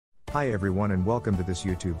Hi everyone and welcome to this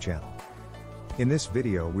YouTube channel. In this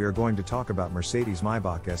video we are going to talk about Mercedes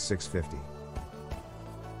Maybach S650.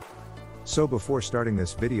 So before starting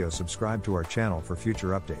this video, subscribe to our channel for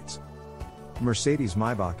future updates. Mercedes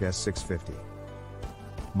Maybach S650.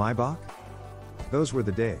 Maybach? Those were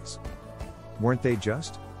the days. Weren't they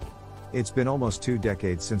just? It's been almost 2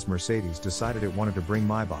 decades since Mercedes decided it wanted to bring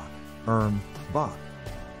Maybach, Bach.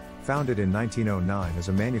 Founded in 1909 as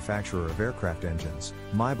a manufacturer of aircraft engines,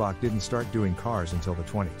 Maybach didn't start doing cars until the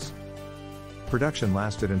 20s. Production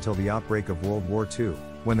lasted until the outbreak of World War II,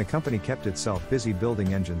 when the company kept itself busy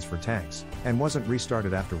building engines for tanks, and wasn't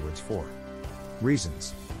restarted afterwards for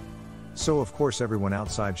reasons. So of course everyone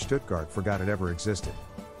outside Stuttgart forgot it ever existed.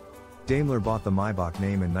 Daimler bought the Maybach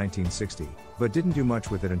name in 1960, but didn't do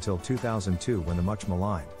much with it until 2002 when the much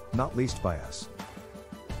maligned, not least by us,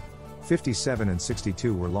 57 and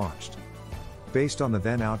 62 were launched. Based on the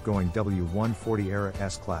then outgoing W140 era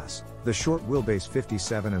S-Class, the short wheelbase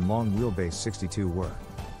 57 and long wheelbase 62 were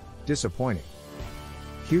disappointing.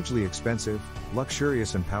 Hugely expensive,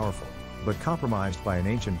 luxurious and powerful, but compromised by an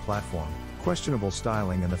ancient platform, questionable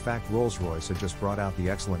styling and the fact Rolls-Royce had just brought out the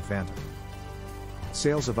excellent Phantom.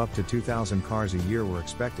 Sales of up to 2,000 cars a year were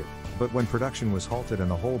expected, but when production was halted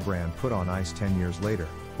and the whole brand put on ice 10 years later,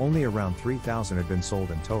 only around 3,000 had been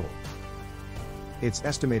sold in total. It's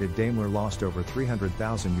estimated Daimler lost over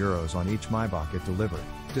 €300,000 on each Maybach it delivered,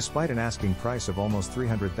 despite an asking price of almost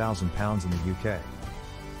 £300,000 in the UK.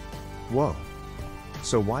 Whoa!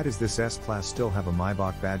 So why does this S-Class still have a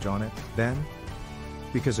Maybach badge on it, then?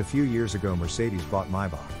 Because a few years ago Mercedes bought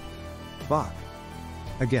Maybach. Bach.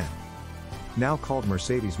 Again. Now called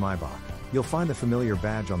Mercedes Maybach, you'll find the familiar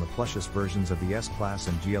badge on the plushest versions of the S-Class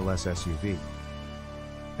and GLS SUV.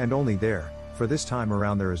 And only there, for this time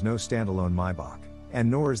around there is no standalone Maybach, and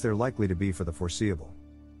nor is there likely to be for the foreseeable.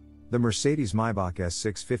 The Mercedes Maybach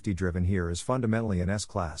S650 driven here is fundamentally an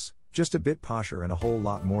S-Class, just a bit posher and a whole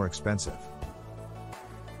lot more expensive.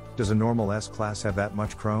 Does a normal S-Class have that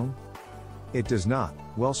much chrome? It does not,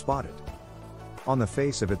 well spotted. On the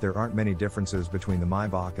face of it there aren't many differences between the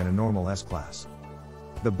Maybach and a normal S-Class.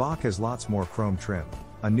 The Bach has lots more chrome trim,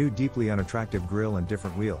 a new deeply unattractive grille and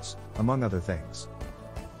different wheels, among other things.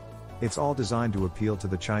 It's all designed to appeal to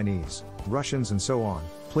the Chinese, Russians and so on,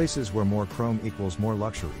 places where more chrome equals more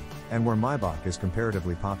luxury, and where Maybach is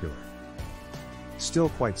comparatively popular. Still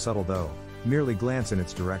quite subtle though, merely glance in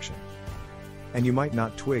its direction. And you might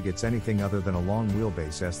not twig it's anything other than a long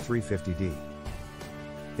wheelbase S350D.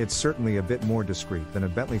 It's certainly a bit more discreet than a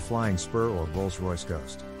Bentley Flying Spur or Rolls-Royce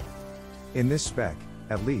Ghost. In this spec,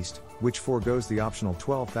 at least, which foregoes the optional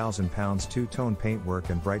 £12,000 two-tone paintwork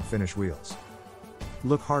and bright finish wheels.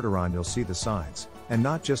 Look harder on, you'll see the signs, and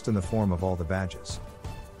not just in the form of all the badges.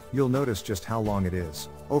 You'll notice just how long it is,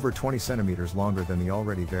 over 20 centimeters longer than the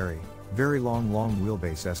already very long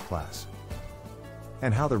wheelbase S-Class.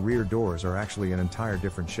 And how the rear doors are actually an entire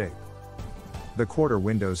different shape. The quarter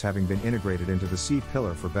windows having been integrated into the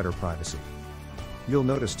C-pillar for better privacy. You'll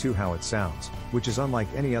notice too how it sounds, which is unlike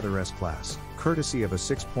any other S-Class, courtesy of a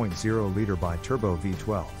 6.0-liter bi-turbo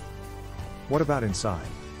V12. What about inside?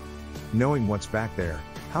 Knowing what's back there,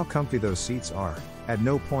 how comfy those seats are, at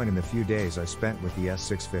no point in the few days I spent with the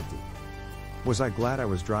S650 was I glad I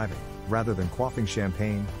was driving, rather than quaffing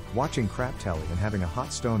champagne, watching crap telly and having a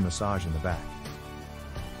hot stone massage in the back.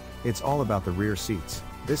 It's all about the rear seats,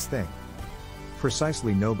 this thing.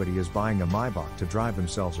 Precisely, nobody is buying a Maybach to drive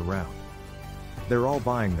themselves around. They're all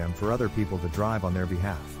buying them for other people to drive on their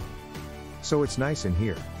behalf. So it's nice in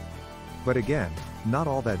here. But again, not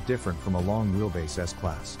all that different from a long wheelbase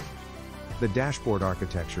S-Class. The dashboard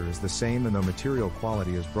architecture is the same, and though material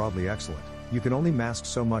quality is broadly excellent, you can only mask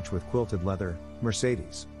so much with quilted leather,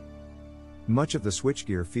 Mercedes. Much of the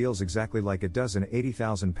switchgear feels exactly like it does an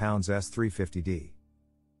 £80,000 S350D.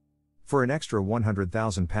 For an extra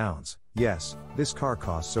 £100,000, yes, this car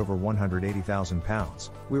costs over £180,000,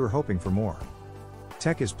 we were hoping for more.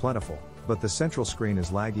 Tech is plentiful, but the central screen is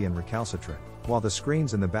laggy and recalcitrant, while the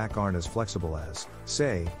screens in the back aren't as flexible as,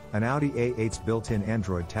 say, an Audi A8's built-in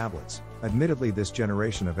Android tablets. Admittedly, this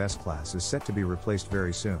generation of S-Class is set to be replaced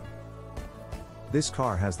very soon. This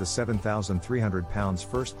car has the £7,300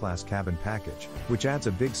 first-class cabin package, which adds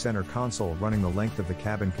a big center console running the length of the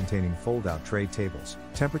cabin containing fold-out tray tables,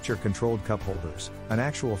 temperature-controlled cup holders, an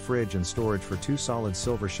actual fridge and storage for 2 solid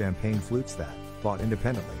silver champagne flutes that, bought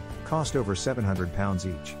independently, cost over £700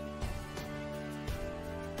 each.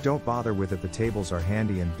 Don't bother with it, the tables are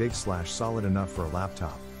handy and big/solid enough for a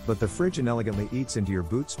laptop, but the fridge inelegantly eats into your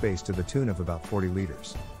boot space to the tune of about 40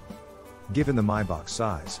 liters. Given the Maybach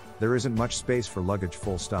size, there isn't much space for luggage,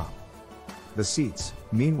 full stop. The seats,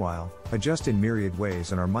 meanwhile, adjust in myriad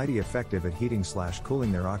ways and are mighty effective at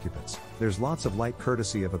heating/cooling their occupants. There's lots of light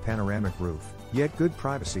courtesy of a panoramic roof, yet good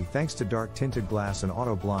privacy thanks to dark tinted glass and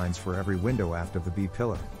auto blinds for every window aft of the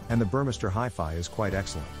B-pillar, and the Burmester Hi-Fi is quite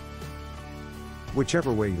excellent.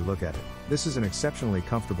 Whichever way you look at it, this is an exceptionally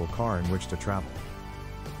comfortable car in which to travel.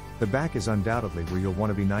 The back is undoubtedly where you'll want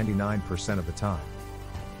to be 99% of the time.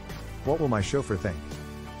 What will my chauffeur think?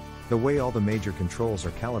 The way all the major controls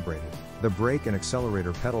are calibrated, the brake and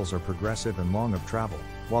accelerator pedals are progressive and long of travel,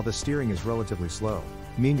 while the steering is relatively slow,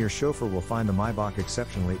 mean your chauffeur will find the Maybach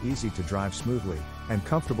exceptionally easy to drive smoothly, and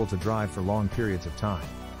comfortable to drive for long periods of time.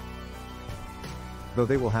 Though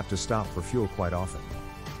they will have to stop for fuel quite often.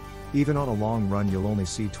 Even on a long run you'll only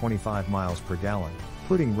see 25 miles per gallon,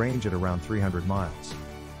 putting range at around 300 miles.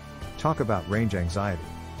 Talk about range anxiety.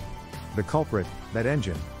 The culprit, that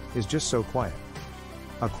engine, is just so quiet.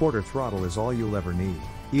 A quarter throttle is all you'll ever need,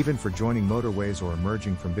 even for joining motorways or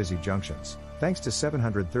emerging from busy junctions, thanks to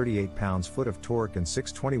 738 pounds-foot of torque and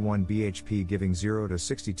 621 bhp giving 0 to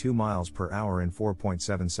 62 miles per hour in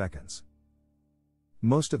 4.7 seconds.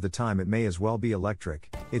 Most of the time it may as well be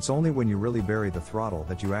electric, it's only when you really bury the throttle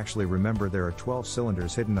that you actually remember there are 12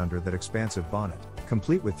 cylinders hidden under that expansive bonnet,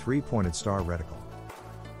 complete with 3-pointed star reticle.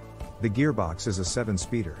 The gearbox is a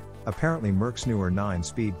 7-speeder, apparently Merc's newer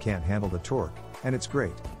 9-speed can't handle the torque, and it's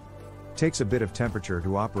great. Takes a bit of temperature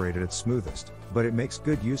to operate at its smoothest, but it makes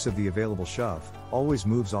good use of the available shove, always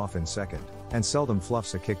moves off in second, and seldom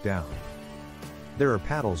fluffs a kick down. There are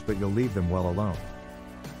paddles but you'll leave them well alone.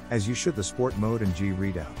 As you should the sport mode and G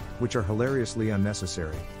readout, which are hilariously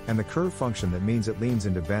unnecessary, and the curve function that means it leans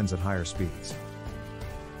into bends at higher speeds.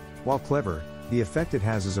 While clever, the effect it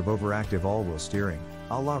has is of overactive all-wheel steering,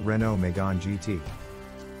 a la Renault Megane GT.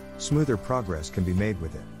 Smoother progress can be made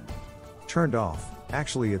with it. Turned off,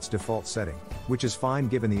 actually its default setting, which is fine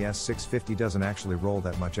given the S650 doesn't actually roll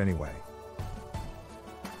that much anyway.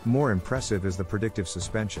 More impressive is the predictive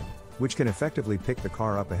suspension, which can effectively pick the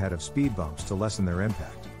car up ahead of speed bumps to lessen their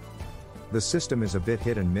impact. The system is a bit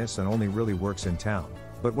hit and miss and only really works in town,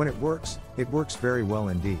 but when it works very well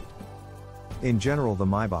indeed. In general the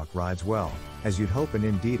Maybach rides well, as you'd hope and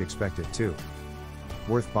indeed expect it to.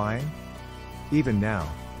 Worth buying? Even now,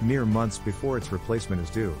 mere months before its replacement is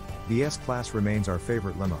due, the S-Class remains our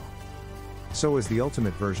favorite limo. So is the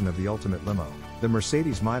ultimate version of the ultimate limo, the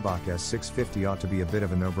Mercedes Maybach S650 ought to be a bit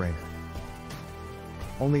of a no-brainer.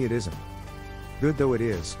 Only it isn't. Good though it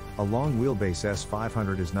is, a long wheelbase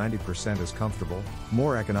S500 is 90% as comfortable,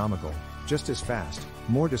 more economical, just as fast,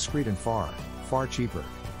 more discreet and far cheaper.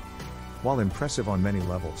 While impressive on many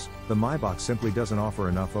levels, the Maybach simply doesn't offer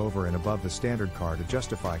enough over and above the standard car to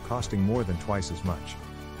justify costing more than twice as much.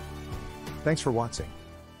 Thanks for watching.